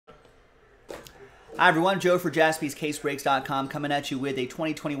Hi everyone, Joe for JaspysCaseBreaks.com coming at you with a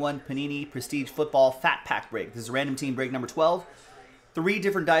 2021 Panini Prestige Football Fat Pack break. This is random team break number 12. 3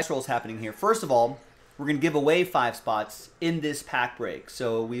 different dice rolls happening here. First of all, we're going to give away 5 spots in this pack break.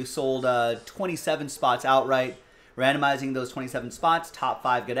 So we sold 27 spots outright, randomizing those 27 spots. Top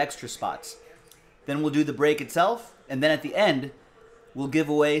 5 get extra spots. Then we'll do the break itself, and then at the end, we'll give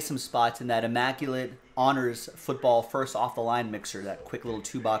away some spots in that Immaculate Honors Football First Off the Line mixer, that quick little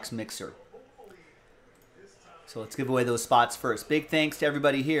 2-box mixer. So let's give away those spots first. Big thanks to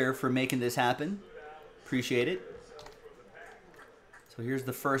everybody here for making this happen. Appreciate it. So here's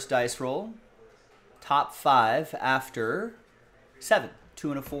the first dice roll. Top 5 after 7. 2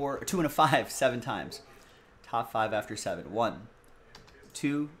 and a 4, 2 and a 5, 7 times. Top 5 after 7. 1,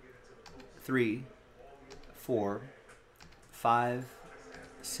 2, 3, 4, 5,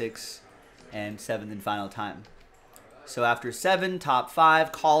 6, and 7th and final time. So after 7, top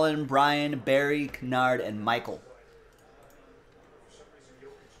 5, Colin, Brian, Barry, Kennard, and Michael.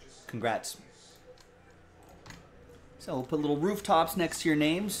 Congrats. So we'll put little rooftops next to your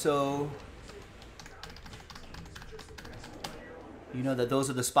names so you know that those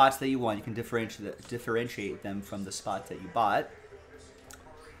are the spots that you want. You can differentiate them from the spots that you bought.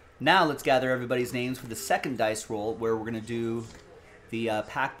 Now let's gather everybody's names for the second dice roll where we're going to do the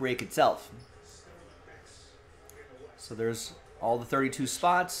pack break itself. So there's all the 32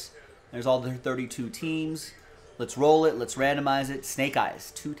 spots. There's all the 32 teams. Let's roll it. Let's randomize it. Snake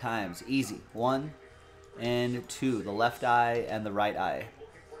eyes 2 times. Easy. 1 and 2. The left eye and the right eye.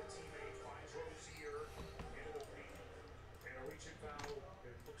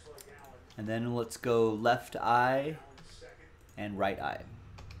 And then let's go left eye and right eye.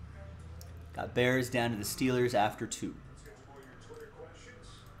 Got Bears down to the Steelers after 2.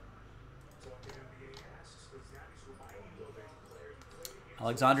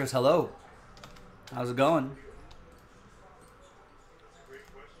 Alexandros, hello. How's it going?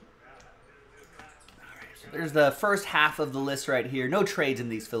 So there's the first half of the list right here. No trades in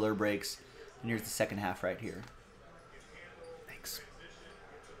these filler breaks. And here's the second half right here. Thanks.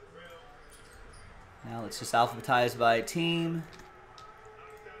 Now let's just alphabetize by team.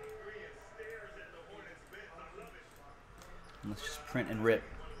 And let's just print and rip.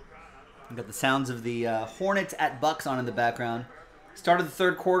 We've got the sounds of the Hornets at Bucks on in the background. Start of the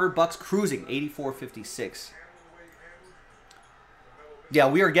third quarter, Bucks cruising, 84-56. Yeah,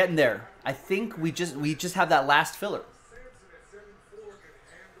 we are getting there. I think we just have that last filler.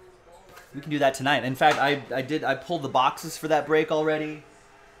 We can do that tonight. In fact, I pulled the boxes for that break already.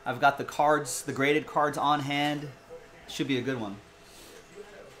 I've got the cards, the graded cards on hand. Should be a good one.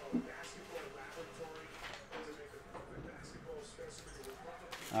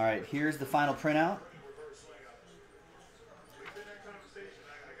 All right, here's the final printout.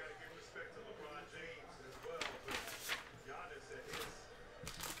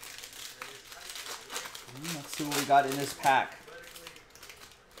 Let's see what we got in this pack.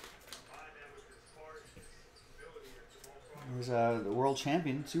 There's the world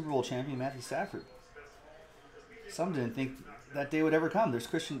champion, Super Bowl champion, Matthew Stafford. Some didn't think that day would ever come. There's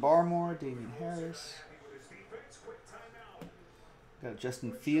Christian Barmore, Damian Harris. Got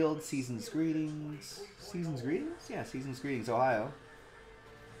Justin Fields, Season's Greetings. Season's Greetings? Yeah, Season's Greetings, Ohio.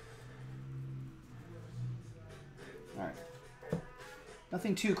 All right.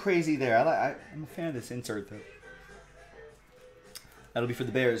 Nothing too crazy there. I'm a fan of this insert, though. That'll be for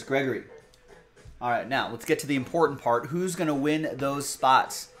the Bears. Gregory. All right, now let's get to the important part. Who's going to win those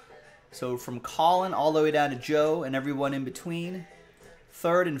spots? So from Colin all the way down to Joe and everyone in between.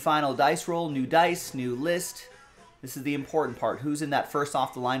 Third and final dice roll. New dice, new list. This is the important part. Who's in that first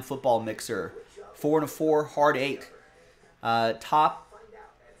off the line football mixer? 4 and a 4, hard 8. Top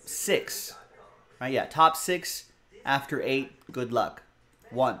 6. Right, yeah, top 6 after 8. Good luck.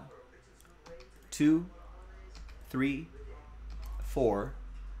 1, 2, 3, 4,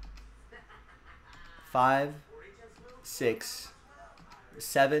 5, 6,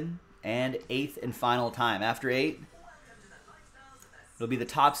 7, and 8th and final time. After 8, it'll be the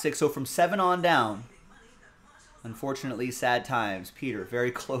top 6. So from 7 on down, unfortunately, sad times. Peter,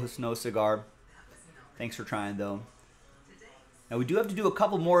 very close, no cigar. Thanks for trying, though. Now, we do have to do a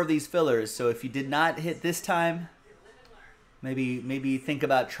couple more of these fillers, so if you did not hit this time, maybe think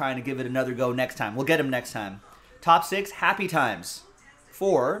about trying to give it another go next time. We'll get them next time. Top 6, happy times.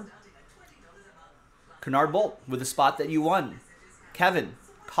 4, Kennard Bolt with a spot that you won. Kevin,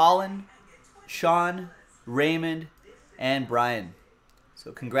 Colin, Sean, Raymond, and Brian.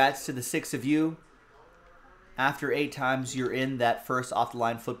 So congrats to the 6 of you. After 8 times, you're in that first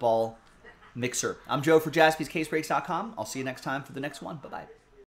off-the-line football mixer. I'm Joe for JaspysCaseBreaks.com. I'll see you next time for the next one. Bye-bye.